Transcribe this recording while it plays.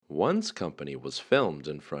One's company was filmed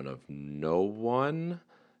in front of no one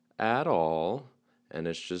at all, and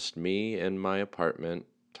it's just me in my apartment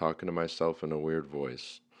talking to myself in a weird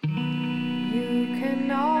voice. You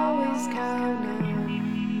can always count on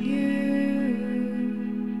you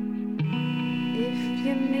if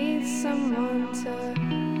you need someone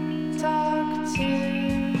to talk to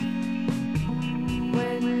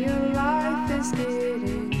when your life is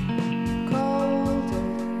getting colder.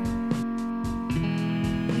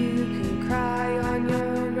 You can cry on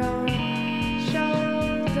your own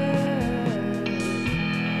shoulder.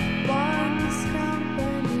 One's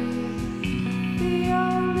company, the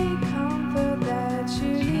only comfort that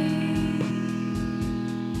you need.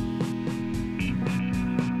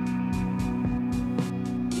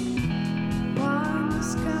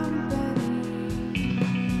 One's company,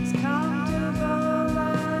 as comfortable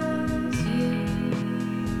as you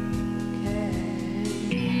can.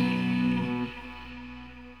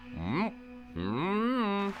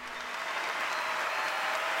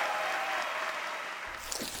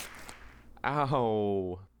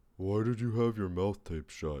 Ow. Why did you have your mouth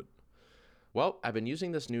taped shut? Well, I've been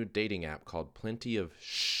using this new dating app called Plenty of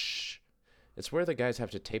Shh. It's where the guys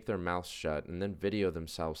have to tape their mouths shut and then video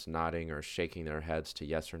themselves nodding or shaking their heads to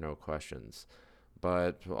yes or no questions.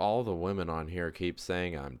 But all the women on here keep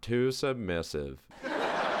saying I'm too submissive. And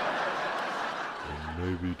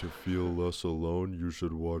maybe to feel less alone, you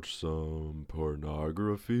should watch some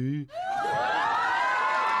pornography?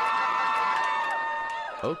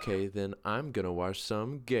 Okay, then I'm gonna watch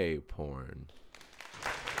some gay porn.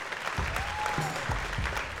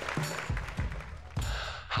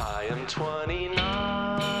 I am 29.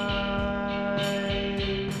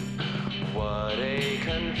 What a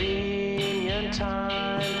convenient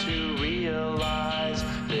time to realize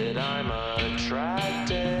that I'm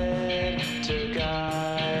attracted to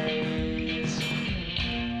guys.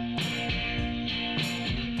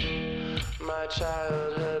 My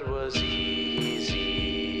childhood was easy,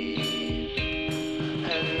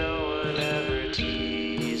 and no one ever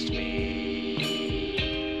teased me.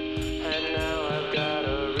 And now I've got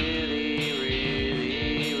a really,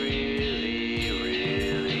 really, really,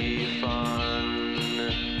 really fun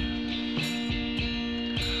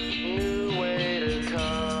new way to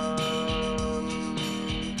come.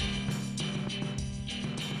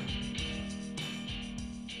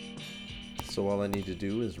 So all I need to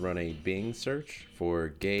do is run a Bing search for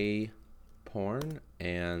gay porn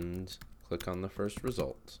and click on the first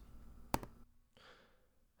result.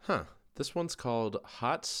 This one's called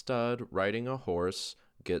Hot Stud Riding a Horse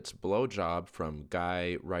Gets Blowjob from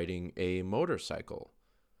Guy Riding a Motorcycle.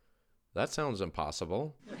 That sounds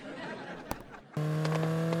impossible.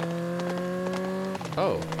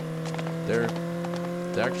 Oh, they're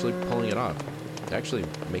actually pulling it off. They actually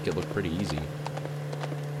make it look pretty easy.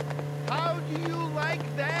 How do you like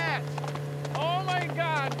that? Oh my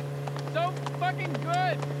god, so fucking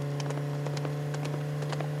good!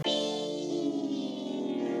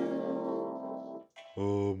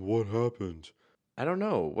 What happened? I don't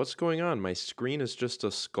know. What's going on? My screen is just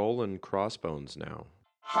a skull and crossbones now.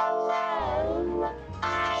 Hello,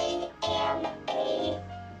 I am a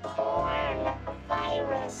porn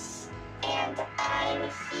virus, and I'm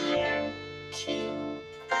here to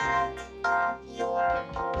fuck up your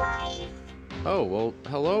life. Oh, well,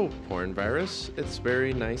 hello, porn virus. It's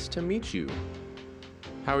very nice to meet you.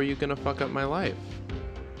 How are you gonna fuck up my life?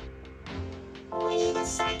 Wait a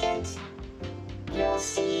second. You'll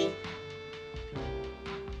see.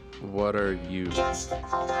 What are you? Just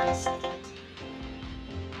hold on a second.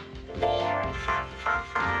 There, ha ha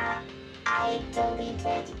ha. I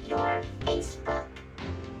deleted your Facebook.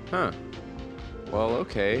 Huh. Well,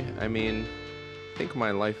 okay. I mean, I think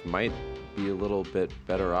my life might be a little bit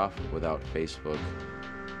better off without Facebook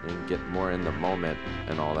and get more in the moment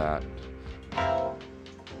and all that. Oh,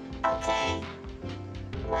 okay.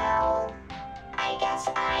 Well, I guess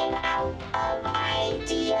I'm out of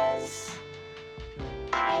ideas.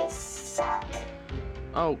 I suck.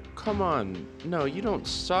 Oh, come on. No, you don't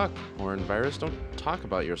suck, porn virus. Don't talk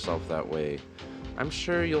about yourself that way. I'm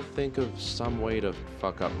sure you'll think of some way to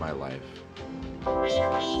fuck up my life.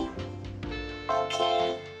 Really?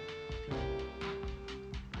 Okay.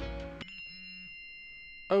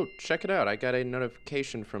 Oh, check it out. I got a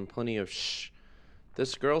notification from Plenty of Shh.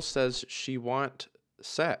 This girl says she want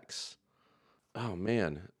sex. Oh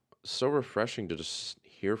man, so refreshing to just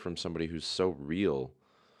hear from somebody who's so real,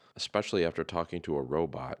 especially after talking to a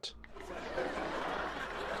robot.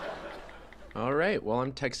 All right, well,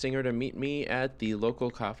 I'm texting her to meet me at the local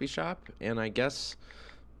coffee shop, and I guess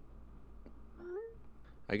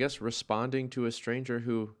I guess responding to a stranger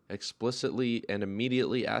who explicitly and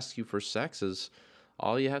immediately asks you for sex is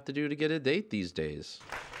all you have to do to get a date these days.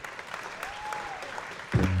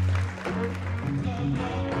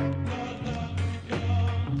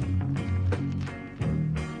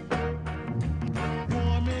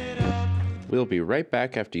 We'll be right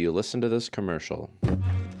back after you listen to this commercial.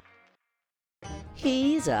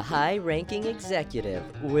 He's a high-ranking executive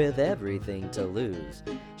with everything to lose.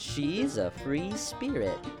 She's a free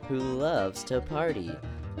spirit who loves to party.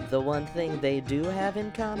 The one thing they do have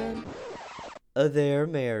in common? They're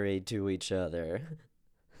married to each other.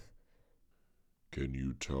 Can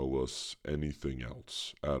you tell us anything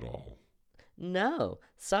else at all? No,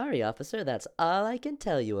 sorry, officer, that's all I can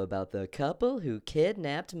tell you about the couple who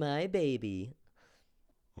kidnapped my baby.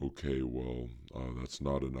 Okay, well, that's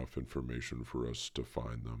not enough information for us to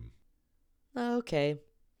find them. Okay.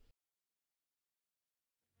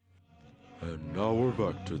 And now we're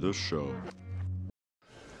back to the show.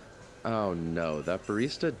 Oh no, that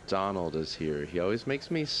barista Donald is here. He always makes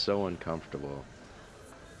me so uncomfortable.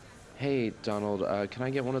 Hey, Donald, can I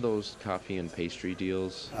get one of those coffee and pastry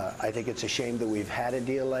deals? I think it's a shame that we've had a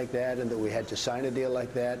deal like that and that we had to sign a deal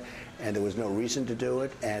like that and there was no reason to do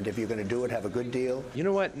it. And if you're going to do it, have a good deal. You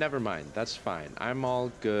know what? Never mind. That's fine. I'm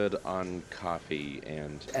all good on coffee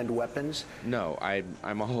and... And weapons? No,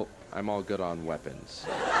 I'm all good on weapons.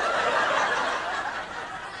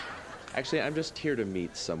 Actually, I'm just here to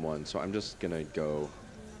meet someone, so I'm just gonna go.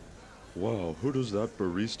 Wow, who does that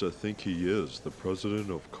barista think he is? The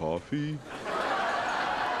president of coffee?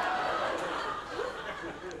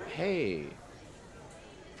 Hey,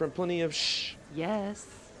 from Plenty of Shh. Yes.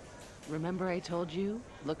 Remember I told you?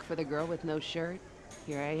 Look for the girl with no shirt?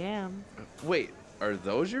 Here I am. Wait, are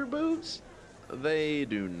those your boobs? They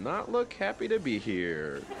do not look happy to be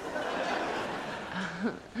here.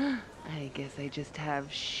 I guess I just have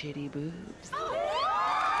shitty boobs.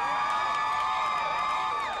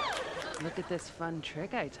 Look at this fun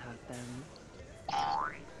trick I taught them.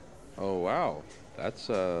 Oh wow,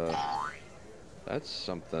 that's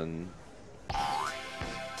something.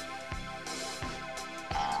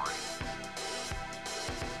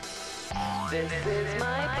 This is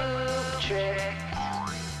my boob trick.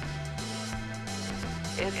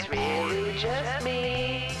 It's really just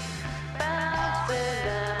me bouncing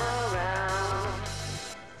them around.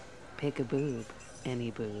 Pick a boob.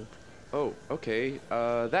 Any boob. Oh, okay,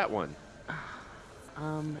 that one.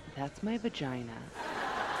 That's my vagina.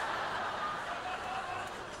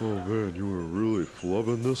 Oh man, you were really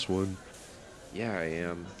flubbing this one. Yeah, I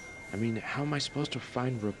am. I mean, how am I supposed to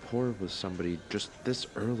find rapport with somebody just this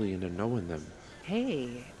early into knowing them?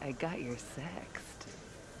 Hey, I got your sext.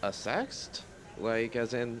 A sext? Like,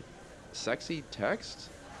 as in, sexy text?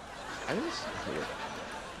 I didn't see it.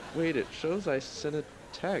 Wait, it shows I sent a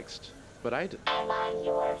text, but I'm on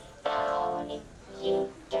your phone,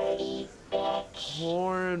 you dirty bitch.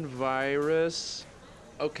 Porn virus?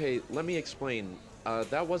 Okay, let me explain.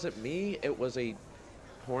 That wasn't me, it was a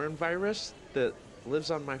porn virus that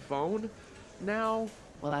lives on my phone now.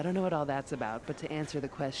 Well, I don't know what all that's about, but to answer the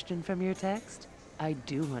question from your text, I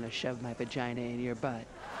do want to shove my vagina in your butt.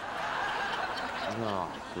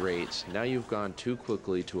 Oh, great. Now you've gone too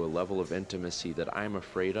quickly to a level of intimacy that I'm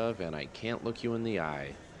afraid of, and I can't look you in the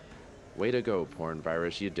eye. Way to go, porn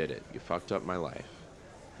virus, you did it. You fucked up my life.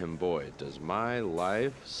 And boy, does my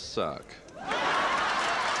life suck.